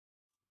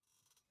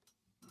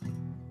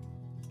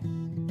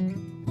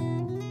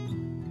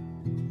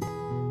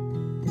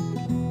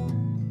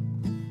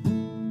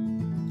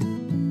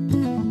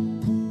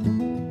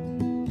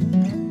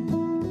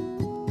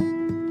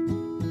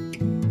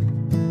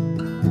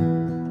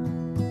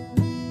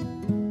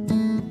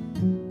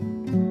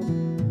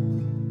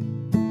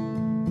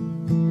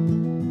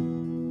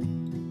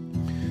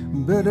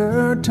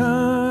better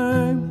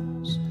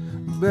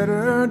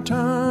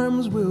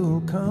times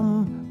will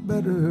come,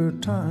 better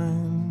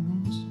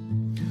times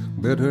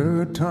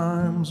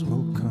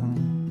will come.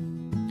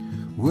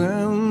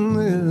 When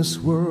this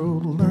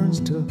world learns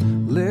to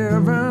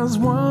live as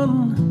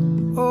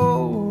one,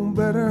 oh,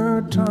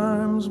 better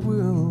times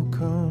will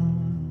come.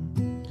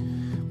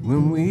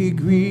 When we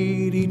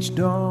greet each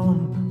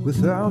dawn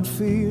without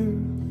fear,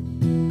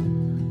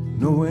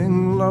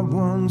 knowing loved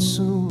ones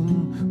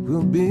soon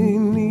will be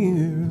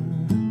near.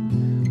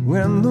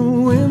 When the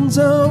winds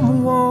of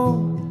war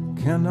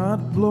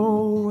cannot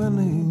blow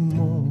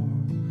anymore,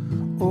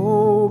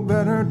 oh,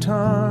 better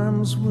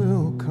times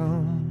will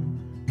come.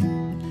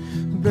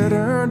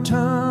 Better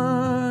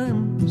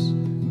times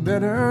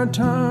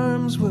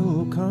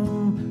will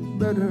come,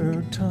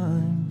 better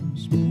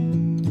times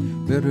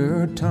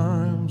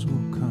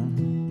will come.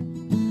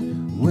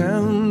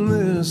 When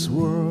this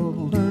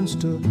world learns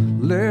to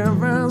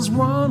live as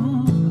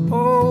one,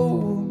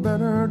 oh,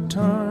 better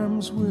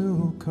times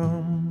will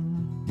come.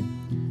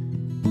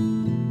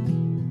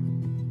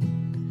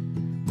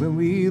 When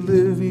we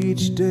live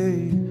each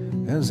day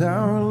as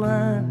our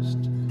last,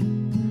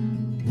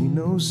 we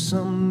know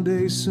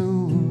someday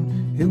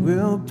soon it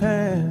will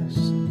pass.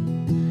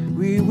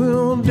 We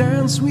will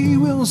dance, we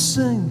will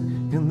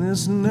sing in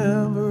this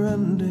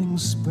never-ending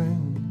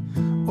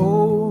spring.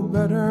 Oh,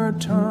 better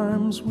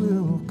times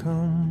will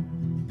come.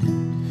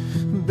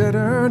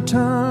 Better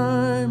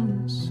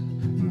times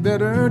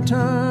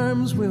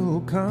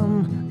will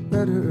come.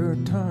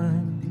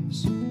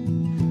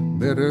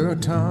 Better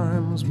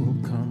times will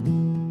come.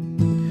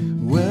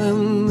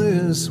 When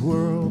this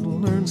world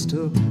learns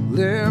to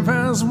live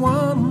as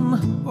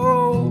one,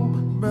 oh,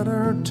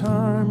 better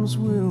times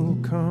will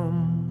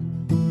come.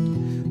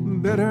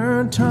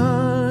 Better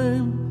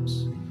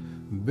times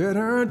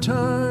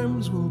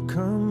will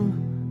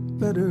come.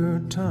 Better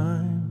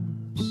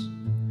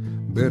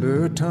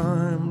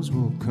times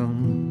will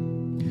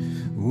come.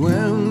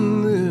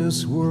 When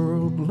this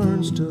world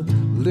learns to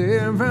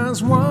live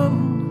as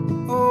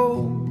one,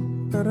 oh,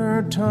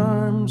 better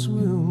times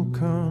will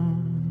come.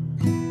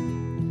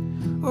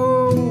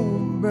 Oh,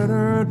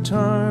 better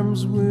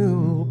times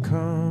will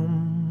come.